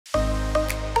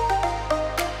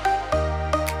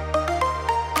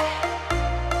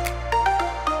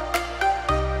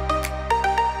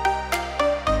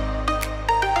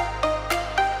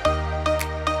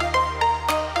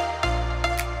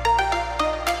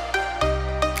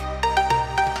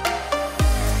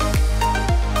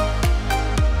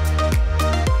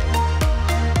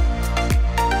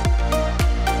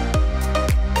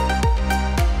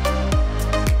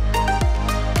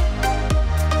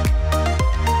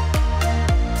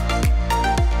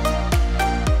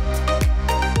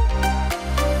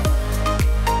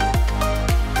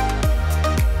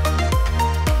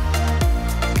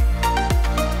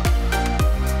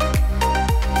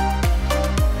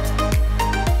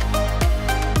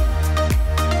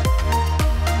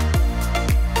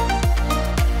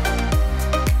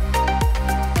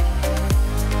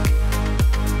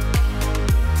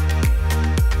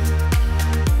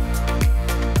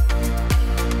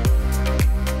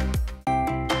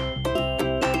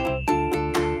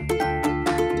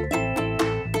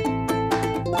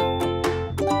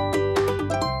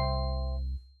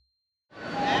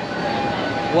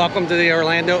Welcome to the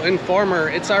Orlando Informer.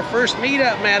 It's our first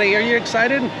meetup, Maddie. Are you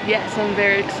excited? Yes, I'm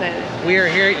very excited. We are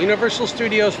here at Universal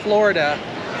Studios, Florida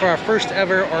for our first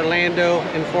ever Orlando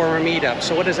Informer meetup.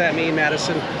 So what does that mean,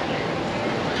 Madison?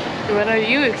 What are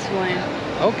you explaining?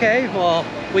 Okay, well,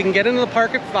 we can get into the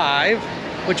park at 5,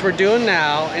 which we're doing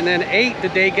now, and then 8, the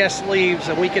day guest leaves,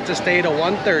 and we get to stay till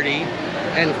 1:30,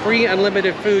 and free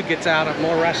unlimited food gets out at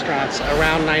more restaurants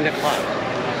around 9 o'clock.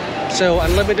 So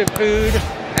unlimited food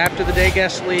after the day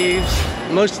guest leaves.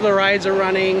 Most of the rides are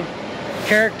running.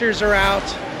 Characters are out.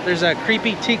 There's a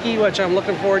creepy Tiki, which I'm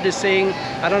looking forward to seeing.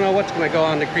 I don't know what's going to go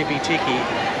on the creepy Tiki,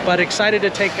 but excited to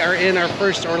take our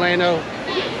first Orlando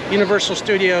Universal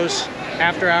Studios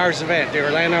after hours event, the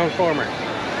Orlando Informer.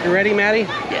 You ready, Maddie?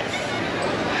 Yes.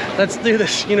 Let's do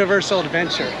this Universal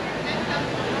adventure.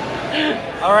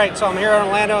 All right, so I'm here at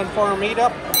Orlando Informer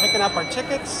Meetup, picking up our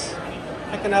tickets,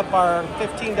 picking up our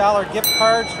 $15 gift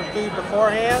cards for food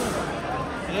beforehand,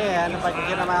 and if I can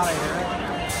get them out of here.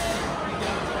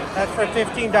 That's for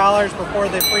 $15 before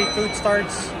the free food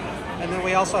starts, and then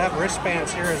we also have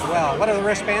wristbands here as well. What are the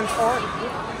wristbands for?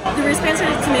 The wristbands are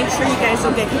to make sure you guys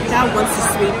don't get kicked out once the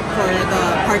sweep for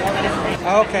the park.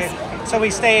 Okay, so we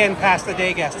stay in past the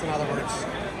day guest, in other words.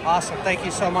 Awesome, thank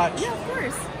you so much. Yeah, of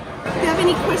course. If you have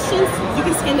any questions, you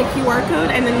can scan the QR code,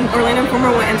 and then Orlando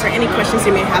Informer will answer any questions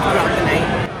you may have throughout the night.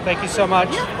 Thank you so much.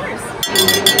 Yeah, of course.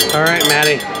 All right,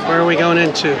 Maddie, where are we going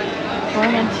into?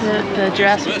 Going into the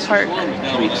Jurassic Park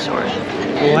resort.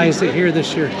 Why is it here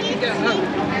this year?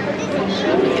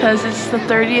 Because it's the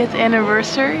 30th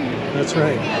anniversary. That's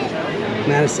right.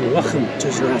 Madison, welcome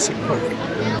to Jurassic Park.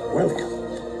 Welcome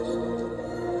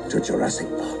to Jurassic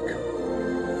Park.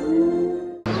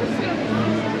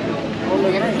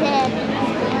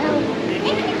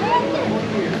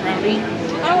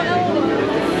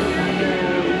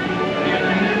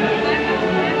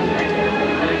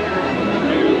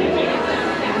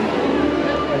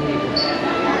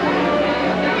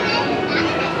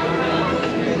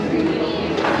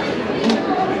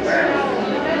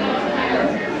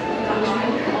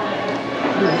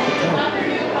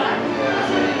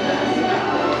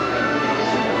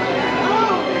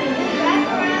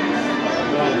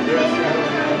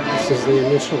 This is the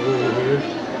initial one here.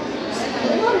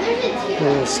 A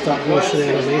little stop motion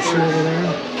animation over there.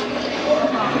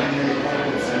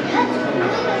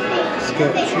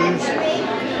 Sculptures.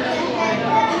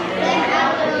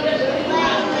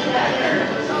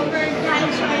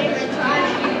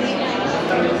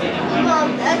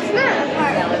 That's not a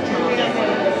part of it,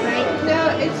 right? No,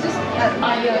 it's just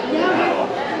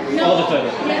All the time.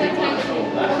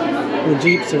 The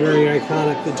Jeeps are very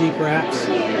iconic, the Jeep wraps.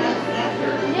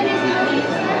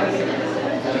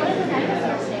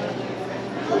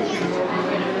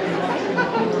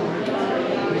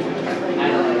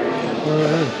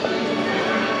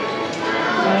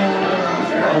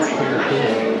 That's pretty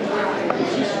cool.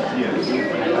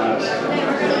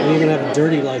 We even have a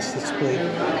dirty license plate.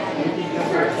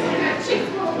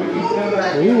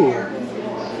 Ooh.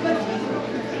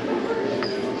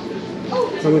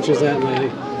 How much is that,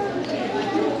 Maddie?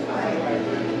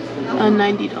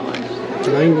 $90.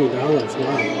 $90,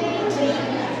 wow.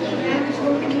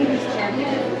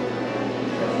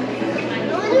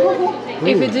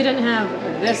 If it didn't have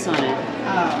this on it.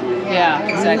 Yeah,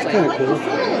 exactly. That's kind of cool.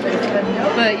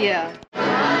 But yeah.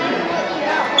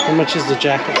 How much is the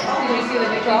jacket?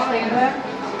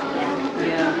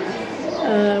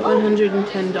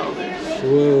 $110.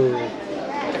 Whoa.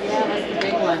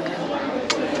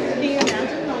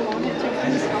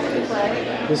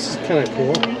 This is kind of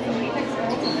cool.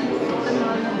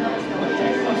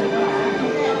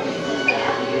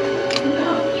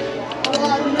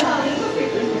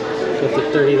 Got the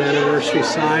 30th anniversary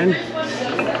sign.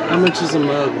 How much is a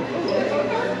mug?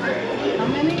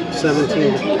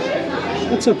 17.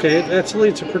 That's okay. Actually,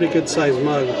 it's a pretty good sized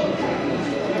mug.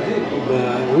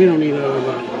 But we don't need another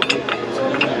mug.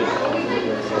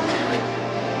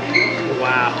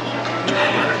 Wow.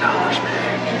 $200,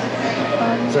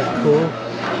 man. Is that cool?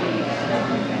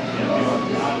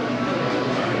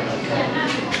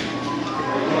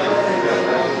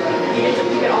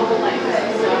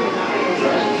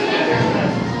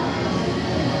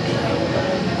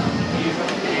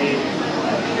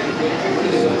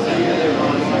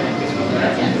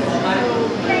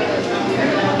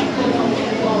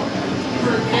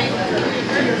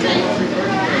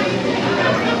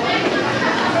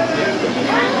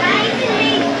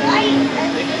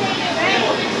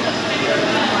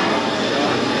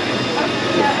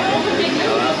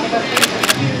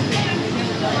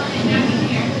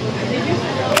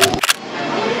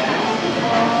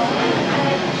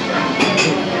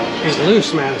 He's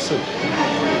loose, Madison.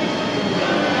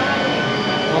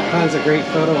 kinds of great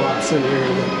photo ops in here.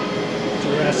 The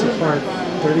Jurassic Park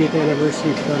 30th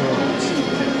anniversary photo ops.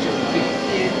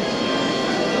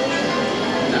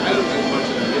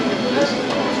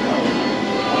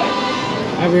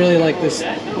 I really like this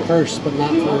purse, but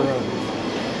not for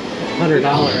 $100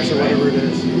 or whatever it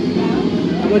is.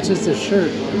 How much is this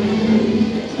shirt?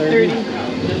 30.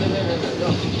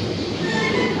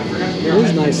 It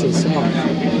is nice and soft.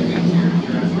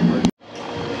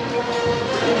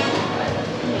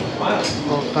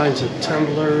 All kinds of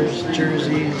tumblers,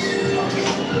 jerseys.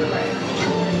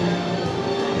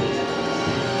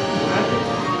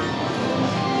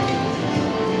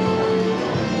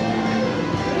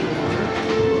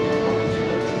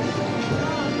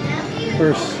 Of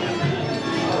course,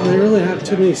 they really have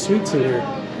too many sweets in here.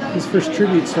 This first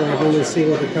tribute store I've only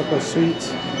seen with a couple of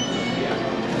sweets.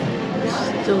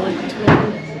 Still like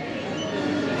 12.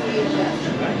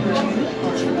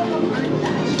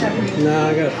 No,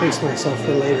 I gotta pace myself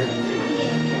for later.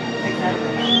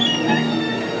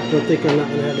 Don't think I'm not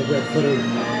gonna have the red pudding.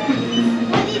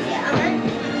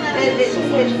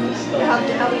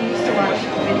 How we used to watch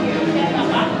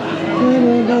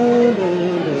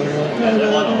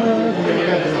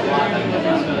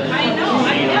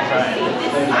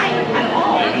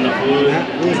That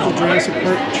was the Jurassic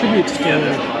Park tribute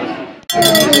store.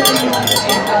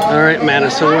 Alright,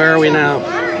 Madison, where are we now?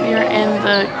 You're in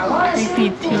the creepy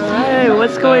tiki. Hey,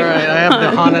 what's going on? Alright, I have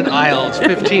the haunted aisle. It's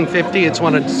 $15.50. It's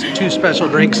one of two special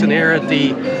drinks in here at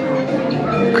the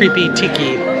creepy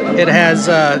tiki. It has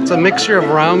it's a mixture of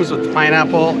rums with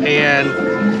pineapple and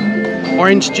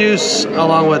orange juice,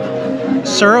 along with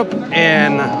syrup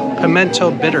and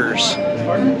pimento bitters.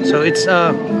 So it's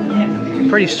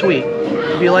pretty sweet.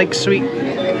 If you like sweet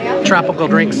tropical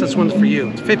drinks, this one's for you.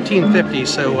 It's $15.50,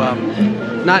 so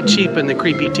not cheap in the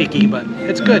creepy tiki, but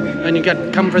it's good. And you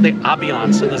got come for the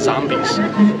ambiance of the zombies.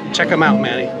 Check them out,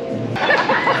 Maddie.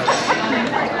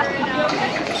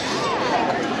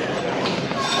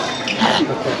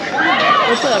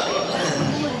 What's up?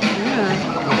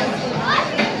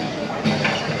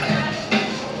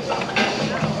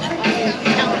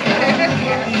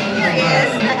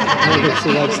 I guess she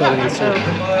likes that answer.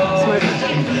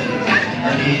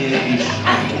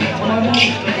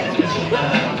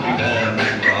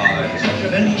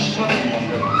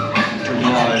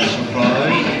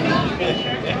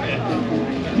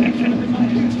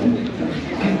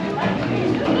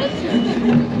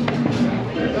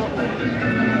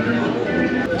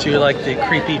 Do you like the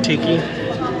creepy tiki?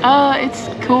 It's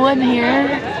cool in here.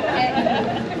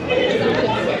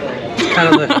 It's kind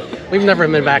of the. We've never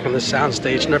been back on the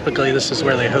soundstage. Typically, this is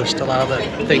where they host a lot of the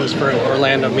things for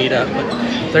Orlando Meetup.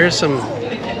 But there's some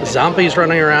zombies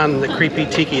running around in the creepy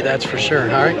tiki, that's for sure.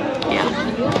 All right.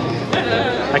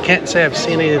 Yeah. I can't say I've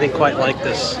seen anything quite like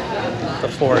this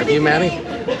before. Have you, Maddie?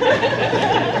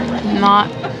 Not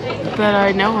that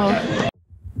I know of.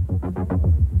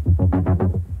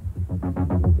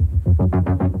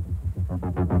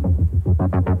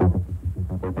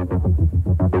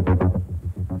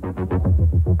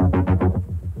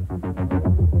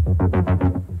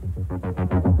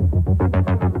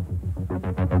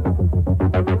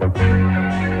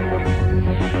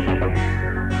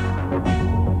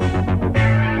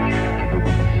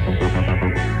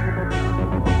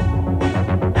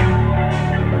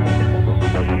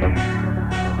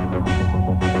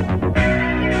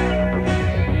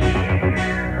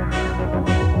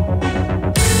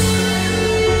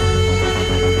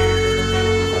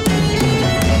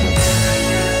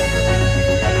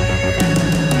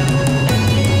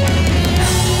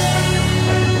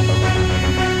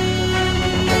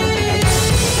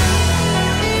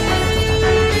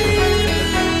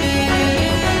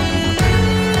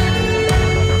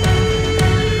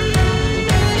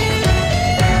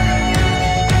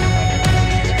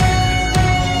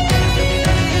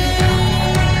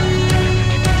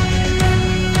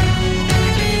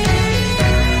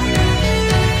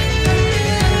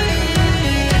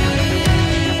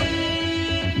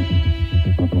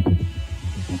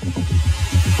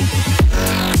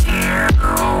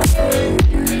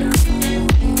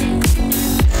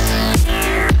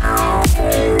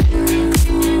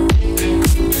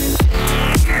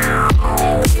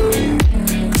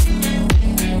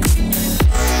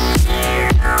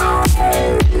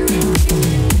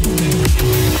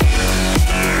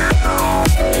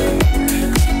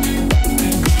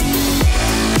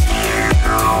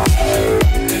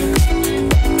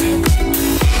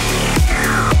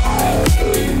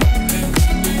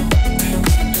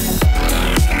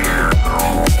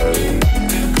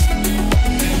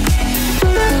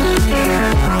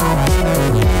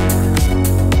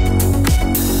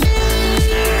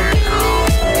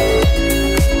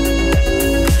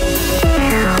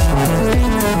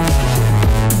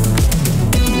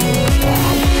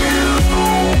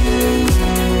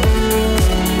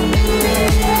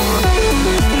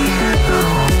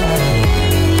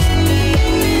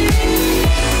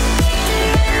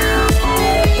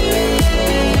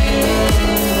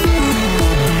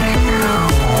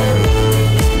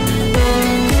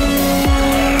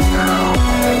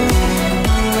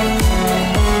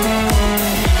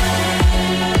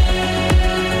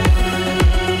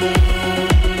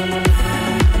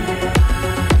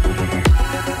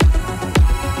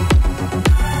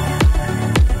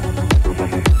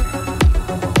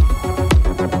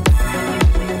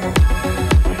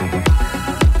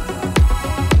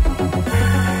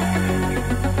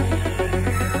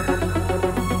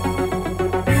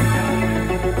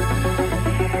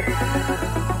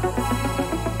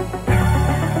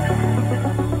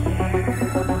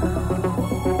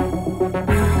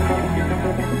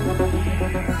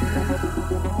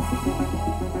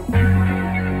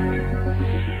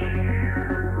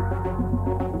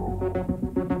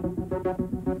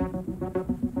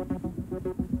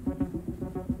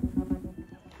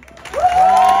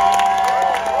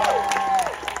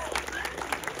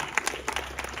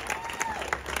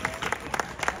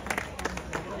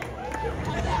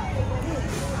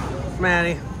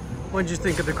 Maddie, what did you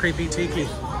think of the creepy tiki?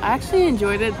 I actually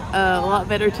enjoyed it a lot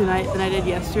better tonight than I did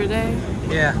yesterday.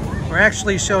 Yeah, we're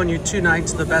actually showing you 2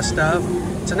 nights the best of.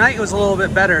 Tonight was a little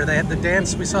bit better. They had the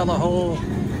dance, we saw the whole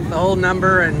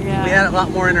number, and Yeah. we had a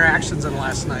lot more interactions than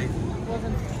last night.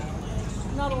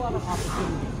 Not a lot of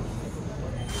opportunity.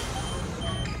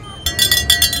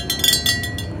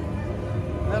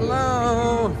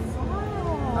 Hello.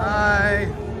 Hi.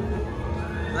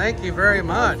 Thank you very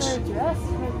much.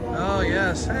 Oh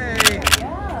yes, hey.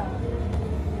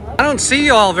 I don't see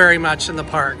you all very much in the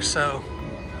park, so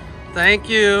thank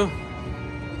you.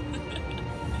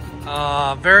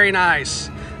 Very nice.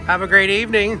 Have a great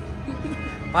evening.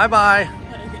 Bye-bye.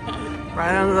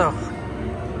 Right under the...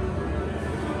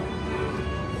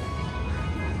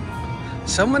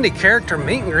 So many character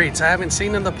meet and greets I haven't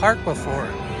seen in the park before.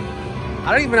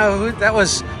 I don't even know who that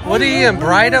was. Woody and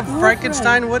Bride of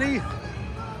Frankenstein Woody?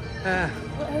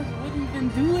 What have you been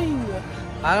doing?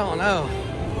 I don't know.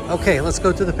 Okay, let's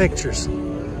go to the pictures.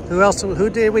 Who else? Who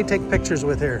did we take pictures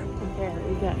with here? Okay,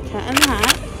 we got Cat in the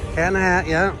Hat. Cat in the Hat,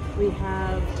 yeah. We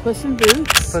have Puss in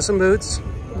Boots. Puss in Boots.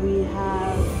 We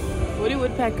have Woody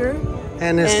Woodpecker.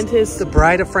 And his the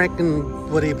Bride of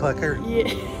Woody Pucker.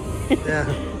 Yeah. Yeah.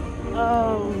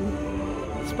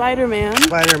 Spider-Man.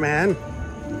 Spider-Man.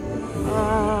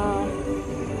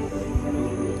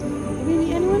 Did we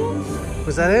meet anyone else?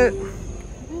 Was that it? Yeah,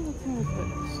 that's kind of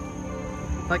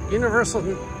close. Like Universal,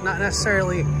 not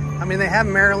necessarily. I mean, they have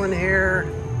Marilyn here.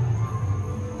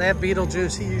 They have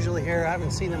Beetlejuice. He's usually here. I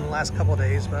haven't seen him the last couple of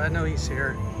days, but I know he's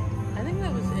here. I think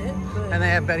that was it. But And they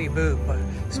have Betty Boop, but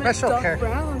special Doc character.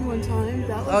 Brown one time.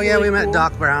 That was Oh yeah, really we met cool.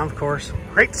 Doc Brown, of course.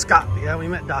 Great Scott. Yeah, we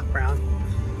met Doc Brown.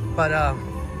 But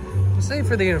same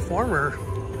for the Informer.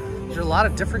 There's a lot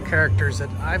of different characters that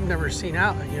I've never seen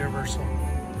out at Universal.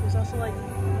 There's also like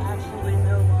absolutely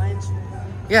no lines for them.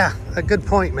 Yeah, a good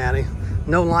point, Maddie.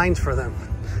 No lines for them.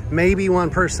 Maybe one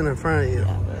person in front of you.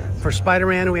 Yeah, For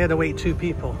Spider-Man, we had to wait 2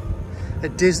 people.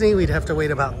 At Disney, we'd have to wait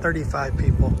about 35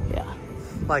 people. yeah.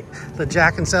 Like the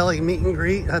Jack and Sally meet and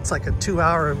greet, that's like a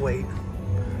 2-hour wait.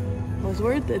 It was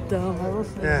worth it though, I will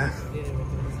say. Yeah.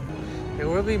 There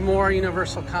will be more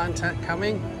Universal content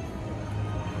coming.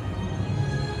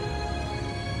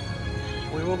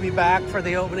 We will be back for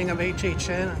the opening of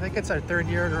HHN. I think it's our 3rd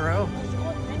year in a row.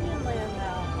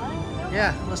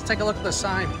 Yeah, let's take a look at the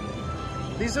sign.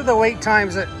 These are the wait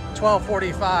times at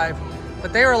 12:45,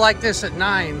 but they were like this at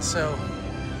 9, so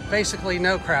basically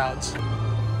no crowds.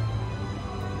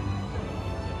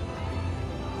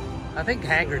 I think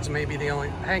Hagrid's may be the only...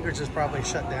 Hagrid's is probably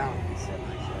shut down.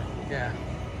 Yeah.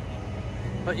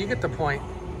 But you get the point.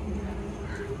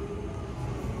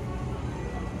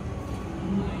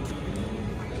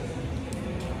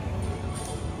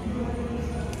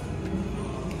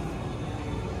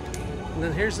 And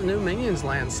then here's the new Minions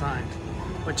Land sign,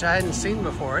 which I hadn't seen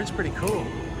before. It's pretty cool.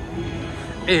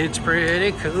 It's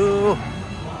pretty cool.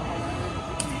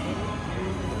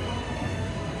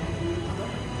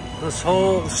 This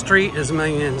whole street is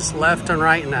Minions, left and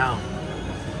right now.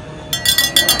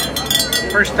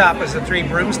 First stop is the 3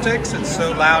 Broomsticks. It's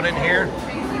so loud in here.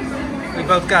 We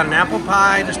both got an apple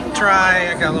pie to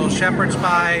try. I got a little shepherd's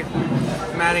pie.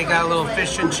 Maddie got a little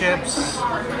fish and chips.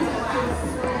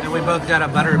 And we both got a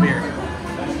butterbeer.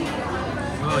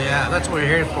 Oh yeah, that's what we're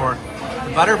here for.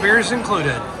 The butterbeer is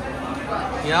included.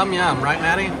 Yum yum, right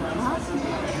Maddie?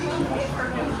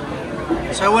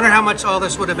 So I wonder how much all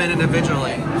this would have been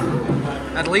individually.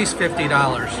 At least $50.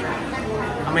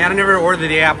 I mean, I never ordered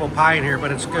the apple pie in here,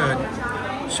 but it's good.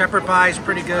 Shepherd pie is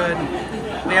pretty good.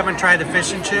 We haven't tried the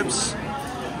fish and chips.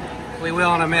 We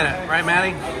will in a minute, right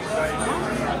Maddie?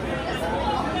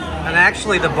 And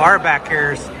actually the bar back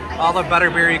here is all the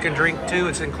butterbeer you can drink too,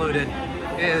 it's included.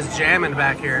 It is jamming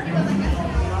back here.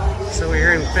 So we're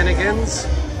here in Finnegan's,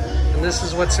 and this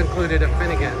is what's included at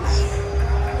Finnegan's.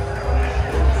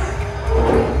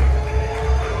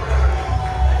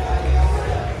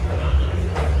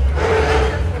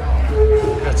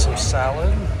 Got some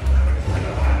salad,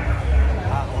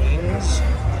 hot wings,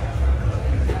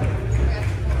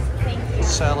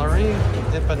 celery,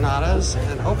 empanadas,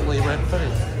 and hopefully red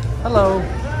pudding. Hello.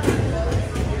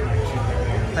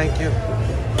 Thank you.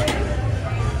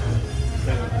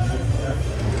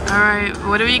 All right,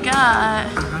 what do we got?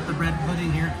 I got the red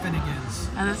pudding here at Finnegan's.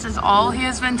 And this is all he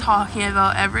has been talking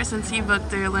about ever since he booked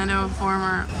the Orlando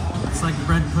Informer. It's like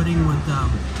bread pudding with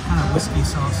kind of whiskey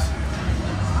sauce.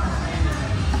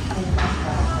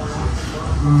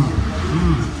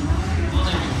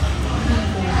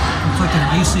 It's like an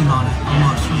icing on it,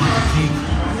 almost, from like a cake.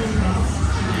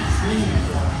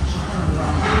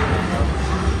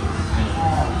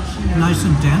 Nice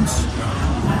and dense.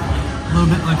 A little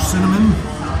bit like cinnamon.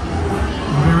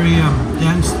 Very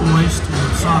dense, moist, and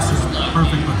the sauce is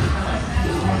perfect with it.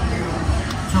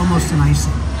 It's almost an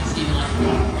icing.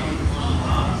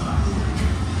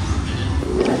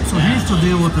 So here's the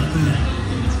deal with the food.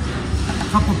 A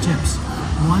couple tips.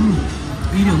 One,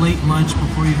 eat a late lunch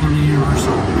before you come to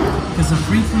Universal, because the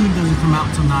free food doesn't come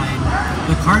out till 9.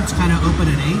 The carts kind of open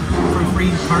at 8 for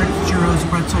free carts, churros,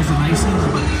 pretzels, and icing,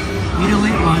 but eat a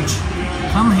late lunch.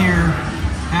 Come here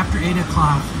after 8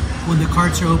 o'clock when the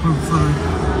carts are open for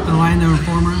the Orlando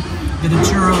Informer. Get a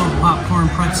churro, popcorn,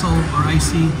 pretzel, or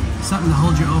icy, something to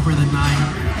hold you over the 9.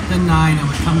 Then 9, I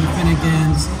would come to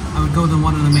Finnegan's. I would go to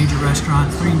one of the major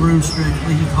restaurants, 3 Broomstick,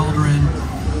 Leahy Cauldron,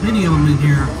 many of them in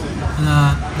here.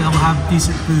 They'll have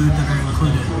decent food that are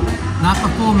included. Not the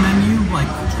full menu, like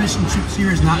fish and chips here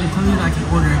is not included. I can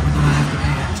order it, but then I have to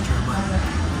pay extra. But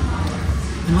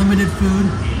unlimited food,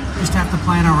 just have to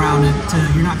plan around it.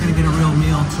 You're not going to get a real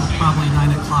meal until probably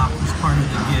 9 o'clock as part of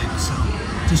the gig. So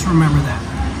just remember that.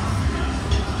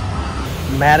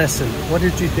 Madison, what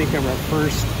did you think of our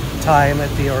first time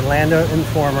at the Orlando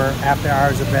Informer After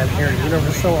Hours event here at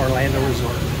Universal Orlando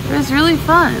Resort? It was really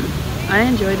fun. I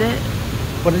enjoyed it.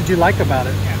 What did you like about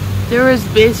it? There was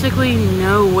basically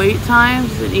no wait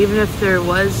times, and even if there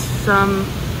was some,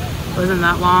 wasn't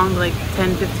that long, like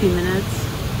 10-15 minutes.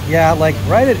 Yeah, like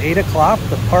right at 8 o'clock,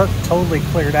 the park totally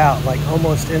cleared out, like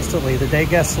almost instantly. The day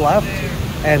guests left,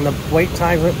 and the wait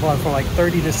time went from like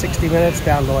 30 to 60 minutes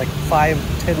down to like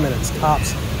 5-10 minutes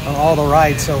tops on all the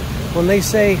rides. So when they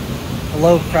say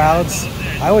low crowds,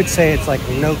 I would say it's like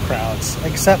no crowds,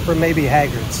 except for maybe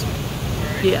Haggard's.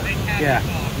 Yeah. Yeah,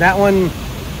 that one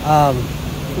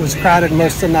was crowded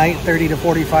most of the night, 30 to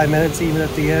 45 minutes even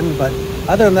at the end. But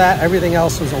other than that, everything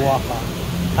else was a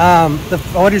walk-on.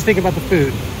 What do you think about the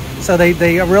food? So they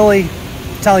really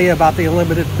tell you about the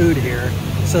unlimited food here.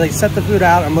 So they set the food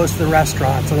out at most of the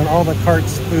restaurants, and then all the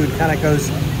carts food kind of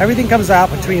goes, everything comes out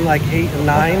between like 8 and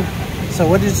 9. So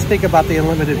what did you think about the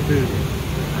unlimited food?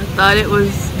 I thought it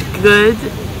was good.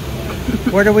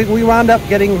 Where do we wound up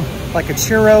getting like a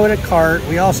churro in a cart.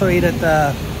 We also ate at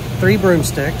the 3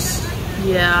 Broomsticks.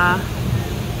 Yeah.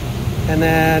 And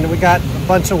then we got a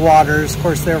bunch of waters. Of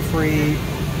course, they're free.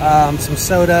 Some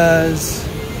sodas.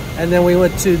 And then we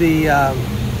went to the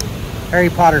Harry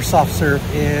Potter soft serve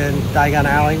in Diagon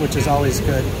Alley, which is always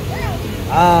good.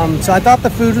 So I thought the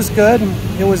food was good.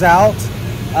 It was out.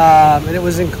 And it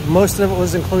was most of it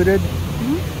was included.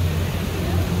 Mm-hmm.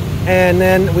 And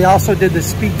then we also did the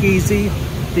speakeasy.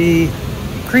 The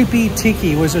creepy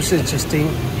Tiki was just interesting.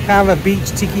 Kind of a beach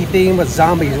Tiki theme with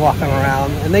zombies walking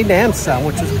around. And they danced some,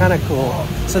 which was kind of cool.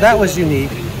 So that was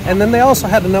unique. And then they also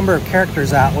had a number of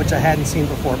characters out, which I hadn't seen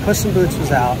before. Puss in Boots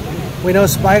was out. We know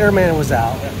Spider-Man was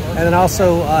out. And then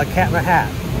also Cat in the Hat.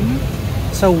 Mm-hmm.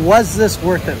 So was this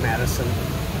worth it, Madison?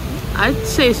 I'd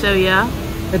say so, yeah.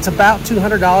 It's about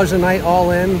 $200 a night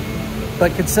all in.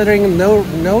 But considering no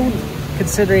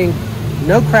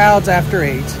crowds after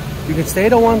 8, you can stay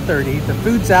to 1:30. The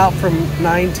food's out from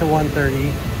 9 to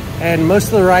 1:30, and most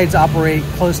of the rides operate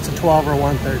close to 12 or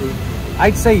 1:30.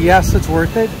 I'd say yes, it's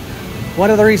worth it.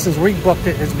 One of the reasons we booked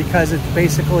it is because it's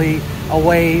basically a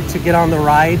way to get on the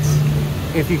rides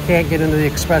if you can't get into the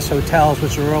express hotels,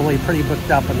 which are really pretty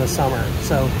booked up in the summer.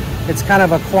 So it's kind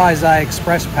of a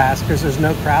quasi-express pass because there's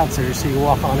no crowds there, so you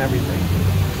walk on everything.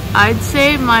 I'd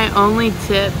say my only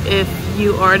tip, if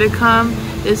you are to come,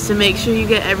 is to make sure you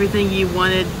get everything you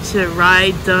wanted to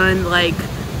ride done, like,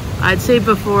 I'd say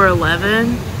before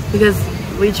 11, because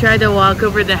we tried to walk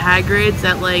over to Hagrid's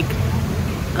at like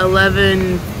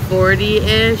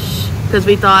 11:40-ish, because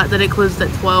we thought that it closed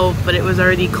at 12, but it was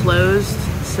already closed.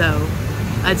 So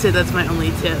I'd say that's my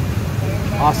only tip.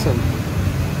 Awesome.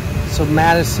 So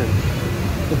Madison,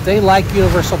 if they like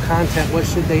Universal content, what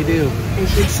should they do? They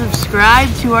should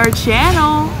subscribe to our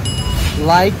channel.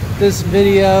 Like this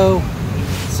video,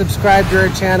 subscribe to our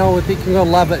channel. We think you're going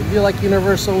to love it. If you like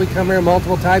Universal, we come here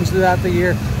multiple times throughout the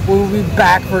year. We'll be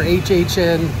back for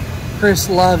HHN. Chris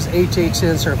loves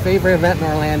HHN. It's her favorite event in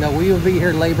Orlando. We will be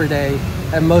here Labor Day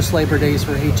and most Labor Days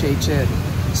for HHN.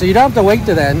 So you don't have to wait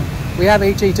to then. We have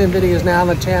HHN videos now on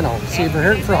the channel. So if you're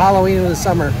hurting for Halloween in the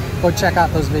summer, go check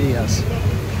out those videos.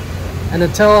 And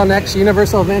until our next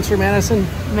Universal Adventure, Madison,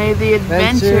 may the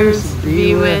adventures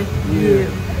be with you.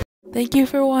 Thank you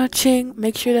for watching.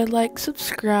 Make sure to like,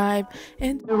 subscribe,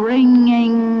 and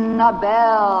Ringing a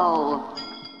bell.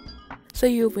 so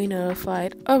you'll be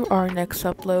notified of our next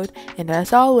upload. And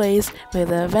as always, may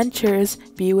the adventures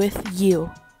be with you.